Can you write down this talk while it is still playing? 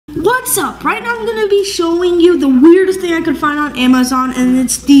What's up? Right now I'm going to be showing you the weirdest thing I could find on Amazon, and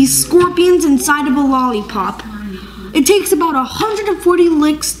it's these scorpions inside of a lollipop. It takes about 140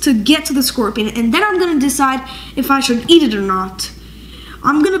 licks to get to the scorpion, and then I'm going to decide if I should eat it or not.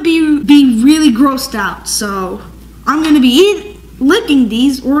 I'm going to be really grossed out, so I'm going to be licking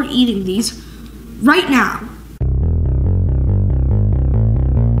these or eating these right now.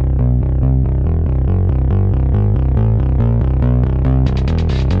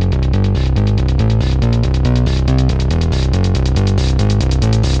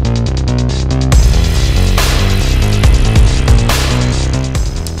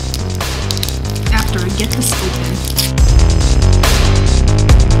 Get this open.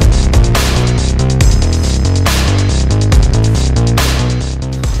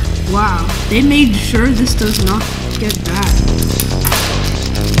 Wow, they made sure this does not get bad.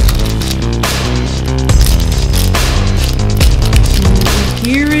 And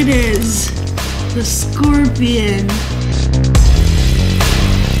here it is, the scorpion.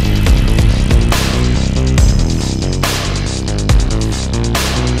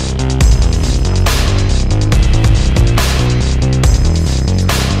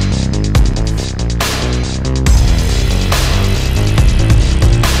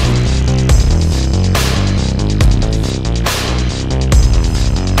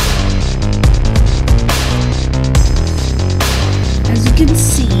 You can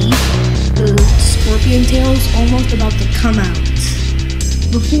see the scorpion tail is almost about to come out.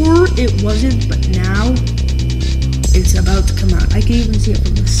 Before it wasn't, but now it's about to come out. I can even see it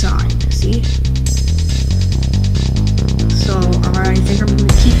from the side, see? So I think I'm going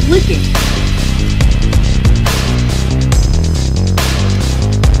to keep licking.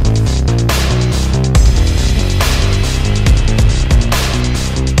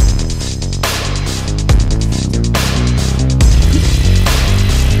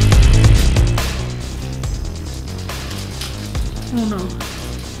 Oh no.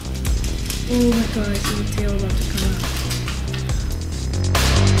 Oh my god, I see the tail about to come out.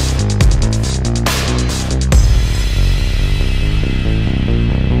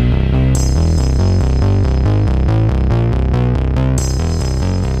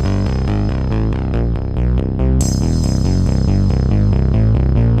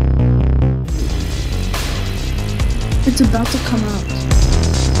 It's about to come out.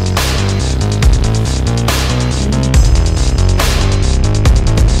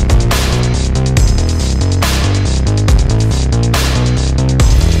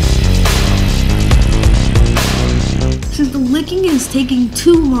 Since the licking is taking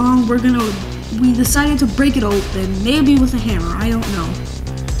too long, we decided to break it open, maybe with a hammer, I don't know,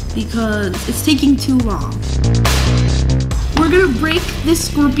 because it's taking too long. We're gonna break this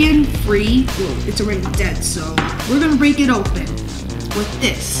scorpion free. Well, it's already dead, so we're gonna break it open with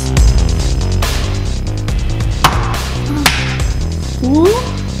this.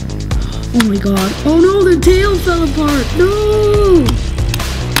 Oh my god. Oh no, the tail fell apart. No!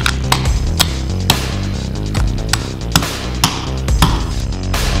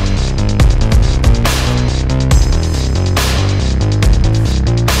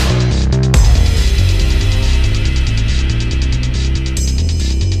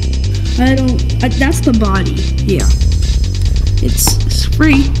 That's the body. Yeah. It's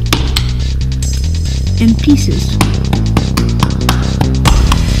free. In pieces.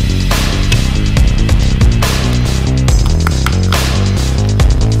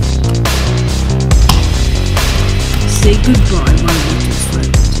 Say goodbye, my little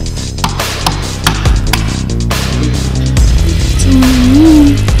friend.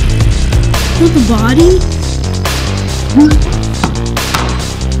 With the body?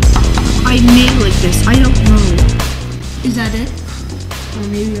 I made like this. I don't know. Is that it? Or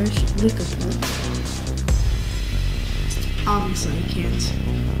maybe I should lick a part. Obviously I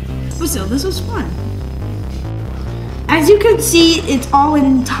can't. But still, this was fun. As you can see, it's all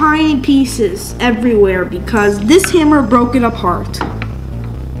in tiny pieces everywhere because this hammer broke it apart.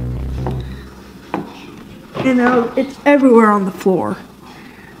 And now it's everywhere on the floor.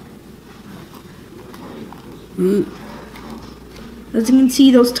 As you can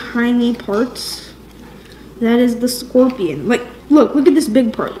see, those tiny parts, that is the scorpion. Like, look at this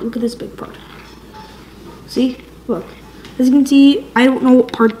big part. Look at this big part. See? Look. As you can see, I don't know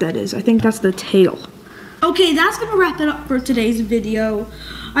what part that is. I think that's the tail. Okay, that's gonna wrap it up for today's video.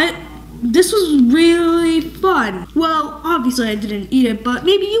 This was really fun. Well, obviously I didn't eat it, but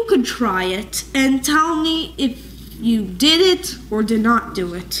maybe you could try it and tell me if you did it or did not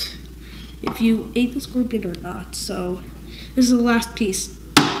do it. If you ate the scorpion or not. So this is the last piece.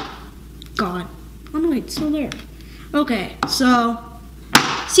 God. Oh no, wait, it's still there. Okay, so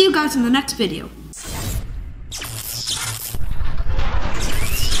See you guys in the next video.